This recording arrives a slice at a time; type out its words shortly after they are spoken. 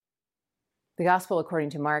The Gospel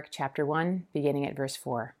according to Mark, chapter 1, beginning at verse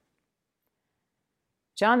 4.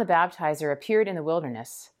 John the Baptizer appeared in the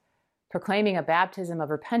wilderness, proclaiming a baptism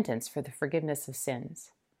of repentance for the forgiveness of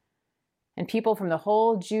sins. And people from the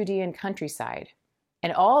whole Judean countryside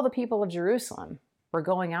and all the people of Jerusalem were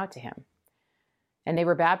going out to him. And they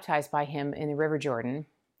were baptized by him in the river Jordan,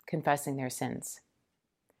 confessing their sins.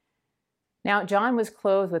 Now John was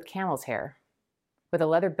clothed with camel's hair, with a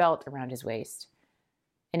leather belt around his waist,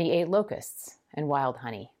 and he ate locusts and wild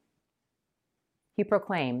honey. He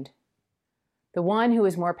proclaimed, "The one who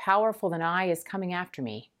is more powerful than I is coming after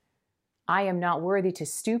me. I am not worthy to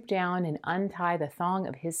stoop down and untie the thong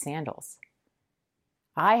of his sandals.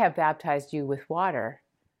 I have baptized you with water,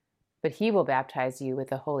 but he will baptize you with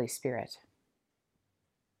the Holy Spirit."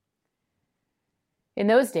 In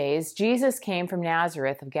those days, Jesus came from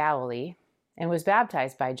Nazareth of Galilee and was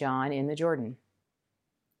baptized by John in the Jordan.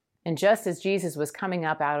 And just as Jesus was coming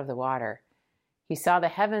up out of the water, he saw the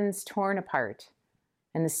heavens torn apart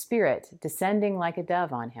and the Spirit descending like a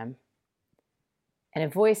dove on him. And a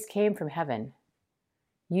voice came from heaven,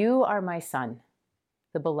 "You are my Son,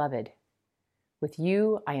 the Beloved. With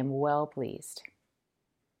you I am well pleased."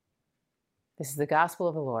 This is the gospel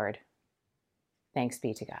of the Lord. Thanks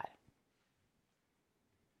be to God.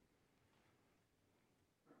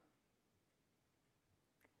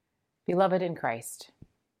 Beloved in Christ,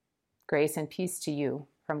 grace and peace to you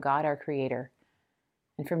from God our Creator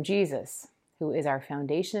and from Jesus, who is our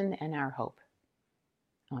foundation and our hope.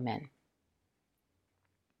 Amen.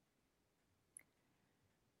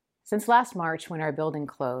 Since last March, when our building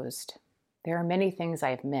closed, there are many things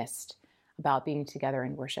I've missed about being together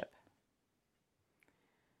in worship.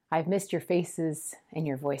 I've missed your faces and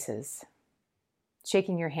your voices,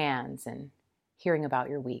 shaking your hands and hearing about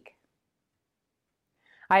your week.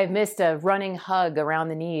 I have missed a running hug around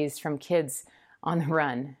the knees from kids on the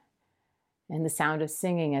run and the sound of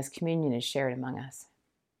singing as communion is shared among us.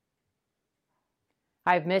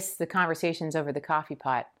 I've missed the conversations over the coffee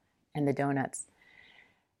pot and the donuts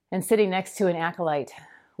and sitting next to an acolyte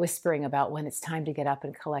whispering about when it's time to get up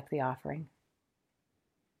and collect the offering.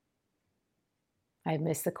 I've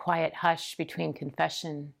missed the quiet hush between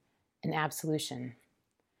confession and absolution.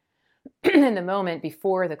 In the moment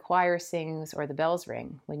before the choir sings or the bells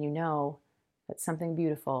ring, when you know that something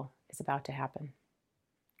beautiful is about to happen.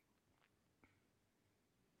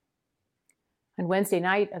 On Wednesday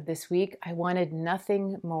night of this week, I wanted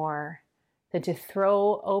nothing more than to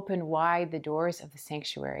throw open wide the doors of the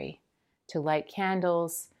sanctuary, to light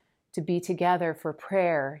candles, to be together for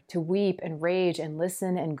prayer, to weep and rage and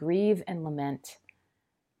listen and grieve and lament,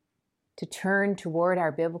 to turn toward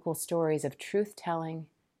our biblical stories of truth-telling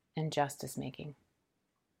and justice-making.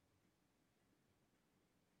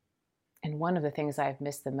 And one of the things I've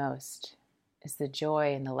missed the most is the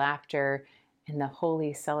joy and the laughter and the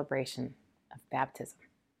holy celebration of baptism.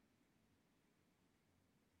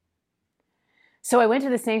 So I went to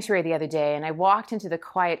the sanctuary the other day and I walked into the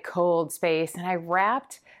quiet, cold space and I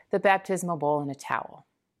wrapped the baptismal bowl in a towel.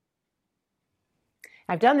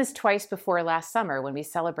 I've done this twice before last summer when we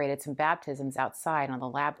celebrated some baptisms outside on the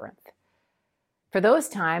labyrinth. For those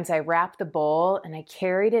times, I wrapped the bowl and I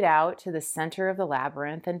carried it out to the center of the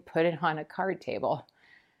labyrinth and put it on a card table.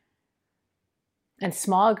 And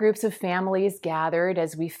small groups of families gathered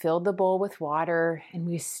as we filled the bowl with water and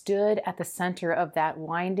we stood at the center of that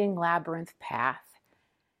winding labyrinth path.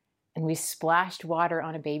 And we splashed water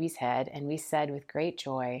on a baby's head and we said with great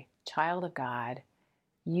joy, "Child of God,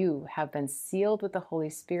 you have been sealed with the Holy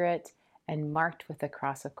Spirit and marked with the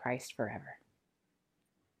cross of Christ forever."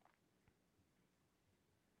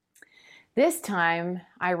 This time,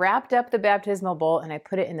 I wrapped up the baptismal bowl and I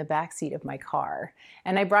put it in the back seat of my car.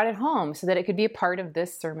 And I brought it home so that it could be a part of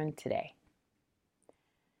this sermon today.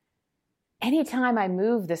 Anytime I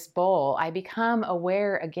move this bowl, I become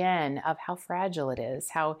aware again of how fragile it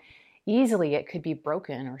is, how easily it could be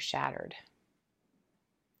broken or shattered.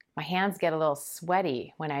 My hands get a little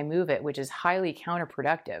sweaty when I move it, which is highly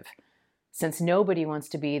counterproductive, since nobody wants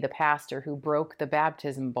to be the pastor who broke the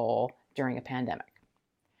baptism bowl during a pandemic.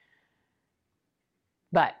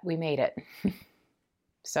 But we made it.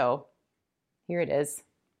 So here it is.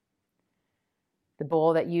 The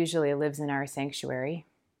bowl that usually lives in our sanctuary,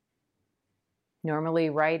 normally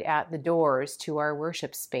right at the doors to our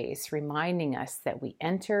worship space, reminding us that we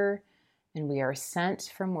enter and we are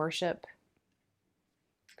sent from worship,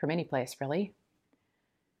 from any place really,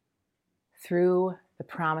 through the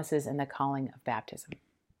promises and the calling of baptism.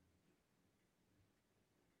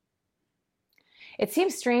 It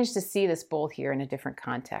seems strange to see this bowl here in a different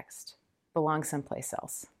context, belongs someplace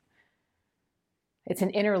else. It's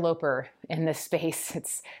an interloper in this space.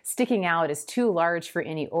 It's sticking out as too large for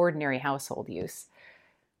any ordinary household use.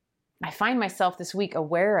 I find myself this week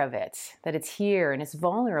aware of it, that it's here and it's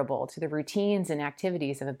vulnerable to the routines and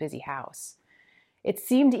activities of a busy house. It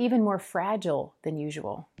seemed even more fragile than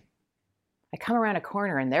usual. I come around a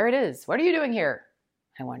corner and there it is. What are you doing here?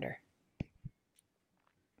 I wonder.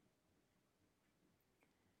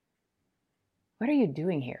 What are you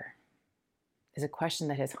doing here? Is a question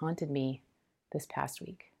that has haunted me this past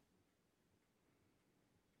week.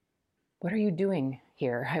 What are you doing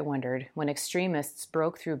here, I wondered, when extremists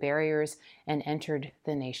broke through barriers and entered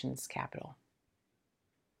the nation's capital?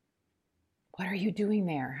 What are you doing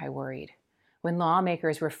there, I worried, when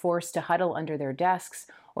lawmakers were forced to huddle under their desks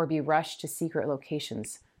or be rushed to secret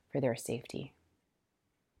locations for their safety?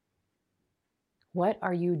 What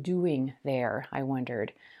are you doing there, I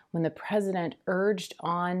wondered, when the president urged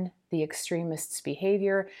on the extremists'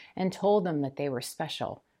 behavior and told them that they were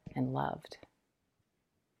special and loved?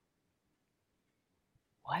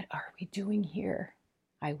 What are we doing here?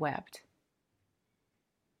 I wept.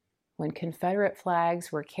 When Confederate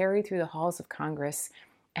flags were carried through the halls of Congress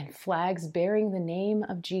and flags bearing the name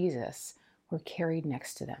of Jesus were carried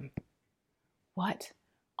next to them. What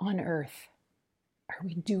on earth are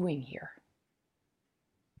we doing here?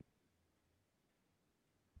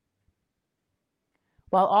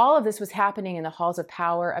 While all of this was happening in the halls of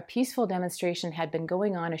power, a peaceful demonstration had been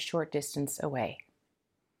going on a short distance away.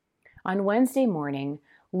 On Wednesday morning,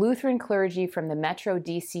 Lutheran clergy from the Metro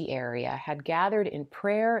DC area had gathered in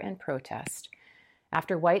prayer and protest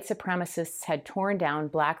after white supremacists had torn down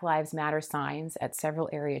Black Lives Matter signs at several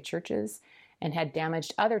area churches and had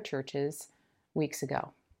damaged other churches weeks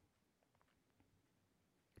ago.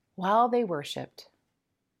 While they worshiped,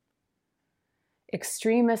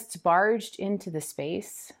 extremists barged into the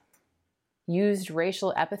space, used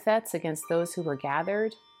racial epithets against those who were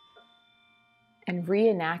gathered, and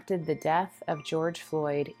reenacted the death of George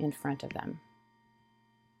Floyd in front of them.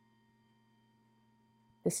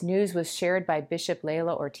 This news was shared by Bishop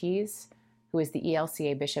Layla Ortiz, who is the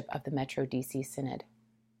ELCA bishop of the Metro DC Synod.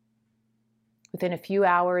 Within a few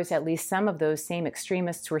hours, at least some of those same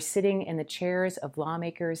extremists were sitting in the chairs of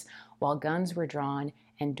lawmakers while guns were drawn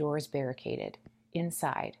and doors barricaded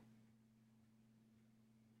inside.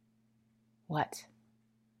 What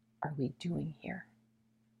are we doing here?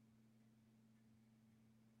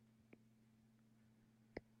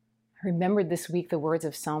 I remembered this week the words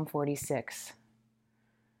of Psalm 46.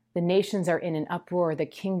 The nations are in an uproar, the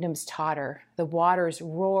kingdoms totter, the waters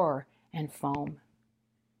roar and foam.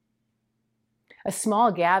 A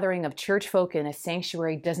small gathering of church folk in a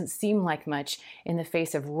sanctuary doesn't seem like much in the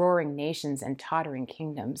face of roaring nations and tottering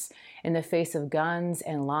kingdoms, in the face of guns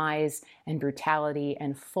and lies and brutality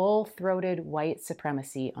and full-throated white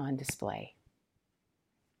supremacy on display.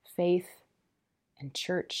 Faith and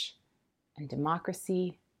church and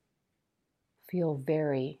democracy feel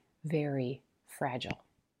very, very fragile.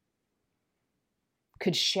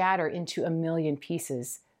 Could shatter into a million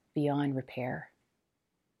pieces beyond repair.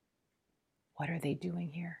 What are they doing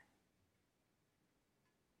here?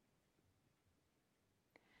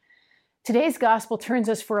 Today's gospel turns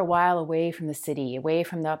us for a while away from the city, away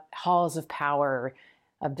from the halls of power,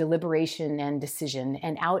 of deliberation and decision,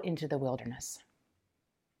 and out into the wilderness.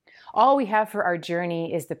 All we have for our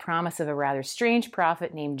journey is the promise of a rather strange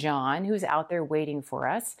prophet named John, who's out there waiting for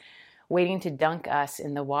us, waiting to dunk us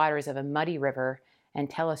in the waters of a muddy river and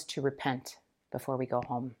tell us to repent before we go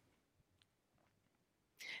home.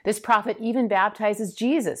 This prophet even baptizes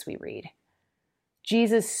Jesus, we read.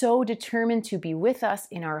 Jesus so determined to be with us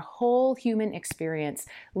in our whole human experience,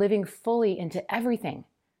 living fully into everything,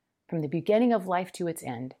 from the beginning of life to its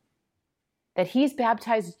end, that he's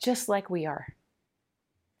baptized just like we are,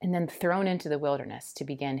 and then thrown into the wilderness to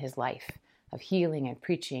begin his life of healing and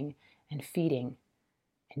preaching and feeding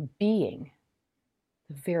and being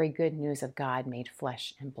the very good news of God made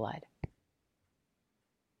flesh and blood.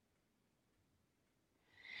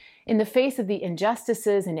 In the face of the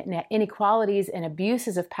injustices and inequalities and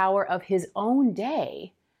abuses of power of his own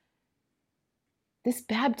day, this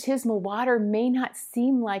baptismal water may not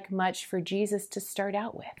seem like much for Jesus to start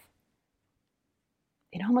out with.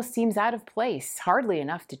 It almost seems out of place, hardly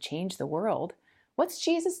enough to change the world. What's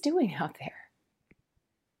Jesus doing out there?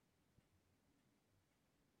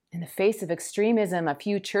 In the face of extremism, a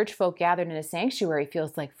few church folk gathered in a sanctuary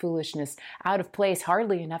feels like foolishness, out of place,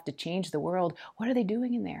 hardly enough to change the world. What are they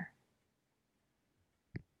doing in there?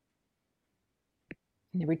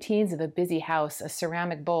 In the routines of a busy house, a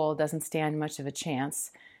ceramic bowl doesn't stand much of a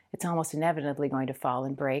chance. It's almost inevitably going to fall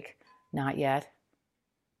and break. Not yet.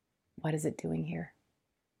 What is it doing here?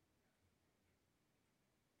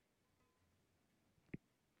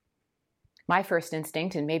 My first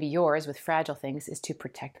instinct, and maybe yours with fragile things, is to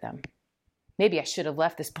protect them. Maybe I should have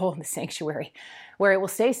left this bowl in the sanctuary where it will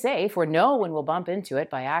stay safe, where no one will bump into it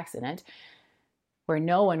by accident, where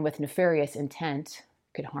no one with nefarious intent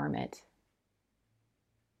could harm it.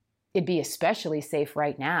 It'd be especially safe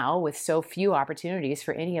right now with so few opportunities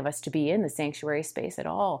for any of us to be in the sanctuary space at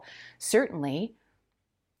all. Certainly,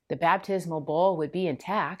 the baptismal bowl would be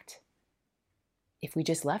intact if we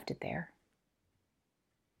just left it there.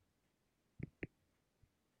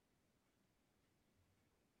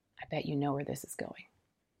 I bet you know where this is going.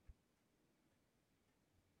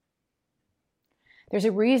 There's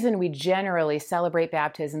a reason we generally celebrate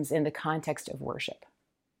baptisms in the context of worship.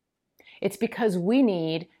 It's because we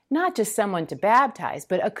need not just someone to baptize,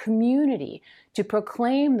 but a community to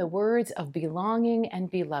proclaim the words of belonging and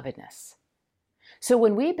belovedness. So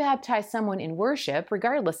when we baptize someone in worship,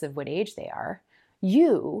 regardless of what age they are,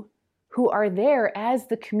 you, who are there as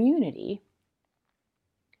the community,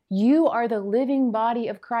 you are the living body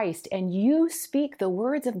of Christ, and you speak the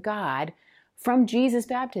words of God from Jesus'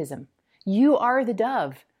 baptism. You are the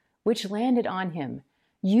dove which landed on him.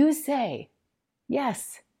 You say,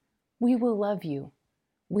 yes, we will love you.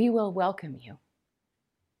 We will welcome you.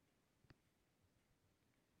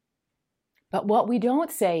 But what we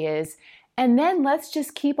don't say is, and then let's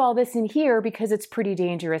just keep all this in here because it's pretty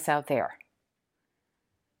dangerous out there.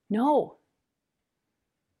 No.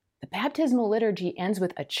 The baptismal liturgy ends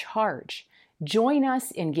with a charge. Join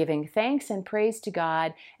us in giving thanks and praise to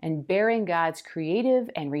God and bearing God's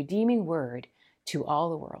creative and redeeming word to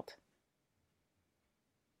all the world.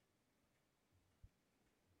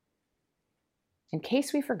 In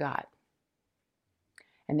case we forgot,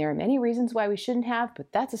 and there are many reasons why we shouldn't have,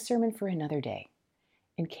 but that's a sermon for another day.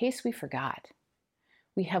 In case we forgot,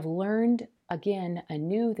 we have learned again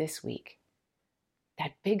anew this week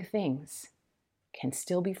that big things can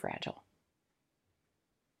still be fragile.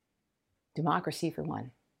 Democracy for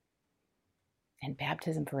one, and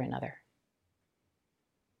baptism for another.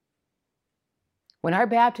 When our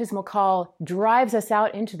baptismal call drives us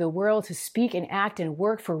out into the world to speak and act and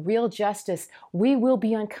work for real justice, we will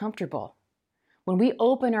be uncomfortable. When we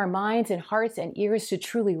open our minds and hearts and ears to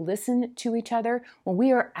truly listen to each other, when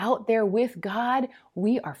we are out there with God,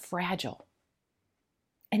 we are fragile.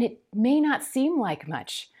 And it may not seem like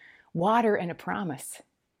much, water and a promise.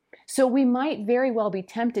 So we might very well be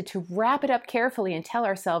tempted to wrap it up carefully and tell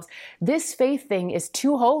ourselves, this faith thing is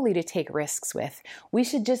too holy to take risks with. We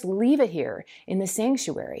should just leave it here in the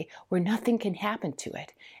sanctuary where nothing can happen to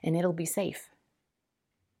it and it'll be safe.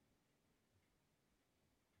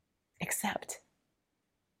 Except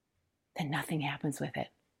that nothing happens with it.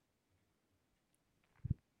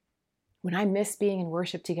 When I miss being in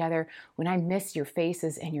worship together, when I miss your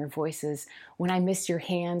faces and your voices, when I miss your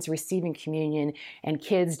hands receiving communion and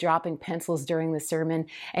kids dropping pencils during the sermon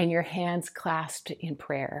and your hands clasped in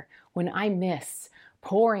prayer, when I miss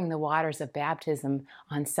pouring the waters of baptism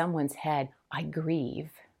on someone's head, I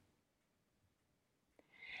grieve.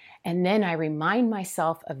 And then I remind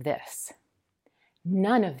myself of this.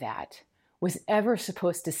 None of that was ever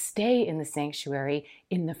supposed to stay in the sanctuary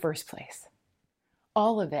in the first place.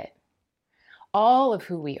 All of it. All of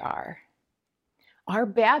who we are. Our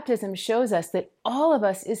baptism shows us that all of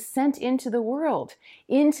us is sent into the world,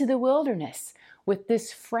 into the wilderness, with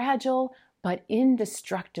this fragile but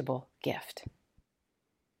indestructible gift.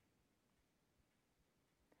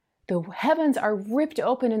 The heavens are ripped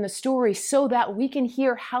open in the story so that we can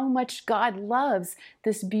hear how much God loves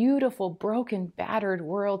this beautiful, broken, battered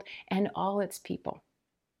world and all its people.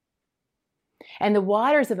 And the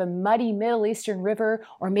waters of a muddy Middle Eastern river,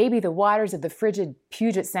 or maybe the waters of the frigid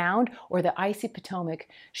Puget Sound or the icy Potomac,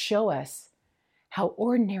 show us how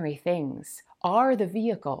ordinary things are the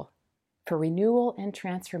vehicle for renewal and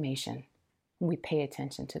transformation when we pay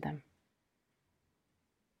attention to them.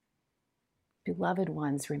 Beloved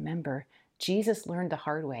ones, remember, Jesus learned the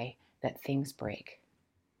hard way that things break.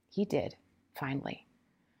 He did, finally,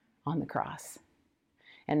 on the cross.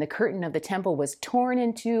 And the curtain of the temple was torn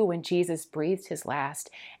in two when Jesus breathed his last,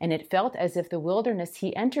 and it felt as if the wilderness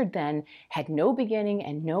he entered then had no beginning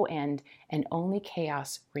and no end, and only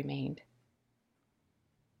chaos remained.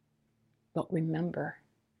 But remember,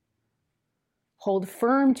 hold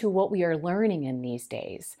firm to what we are learning in these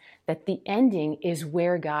days, that the ending is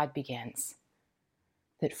where God begins,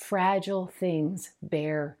 that fragile things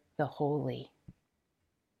bear the holy.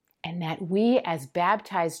 And that we as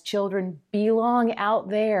baptized children belong out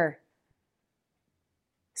there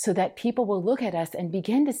so that people will look at us and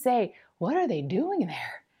begin to say, what are they doing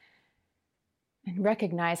there? And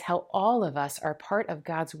recognize how all of us are part of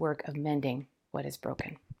God's work of mending what is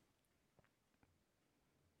broken.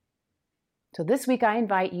 So this week I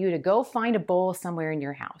invite you to go find a bowl somewhere in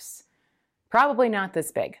your house. Probably not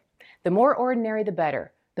this big. The more ordinary, the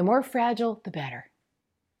better. The more fragile, the better.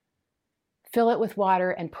 Fill it with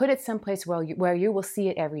water and put it someplace where you will see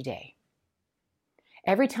it every day.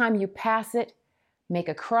 Every time you pass it, make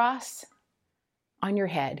a cross on your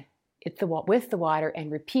head with the water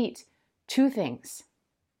and repeat two things.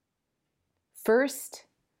 First,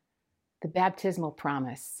 the baptismal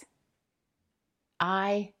promise.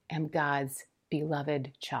 I am God's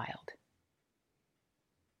beloved child.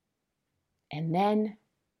 And then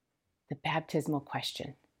the baptismal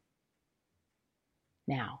question.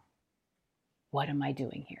 Now, what am I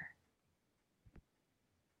doing here?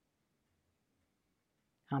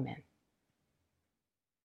 Amen.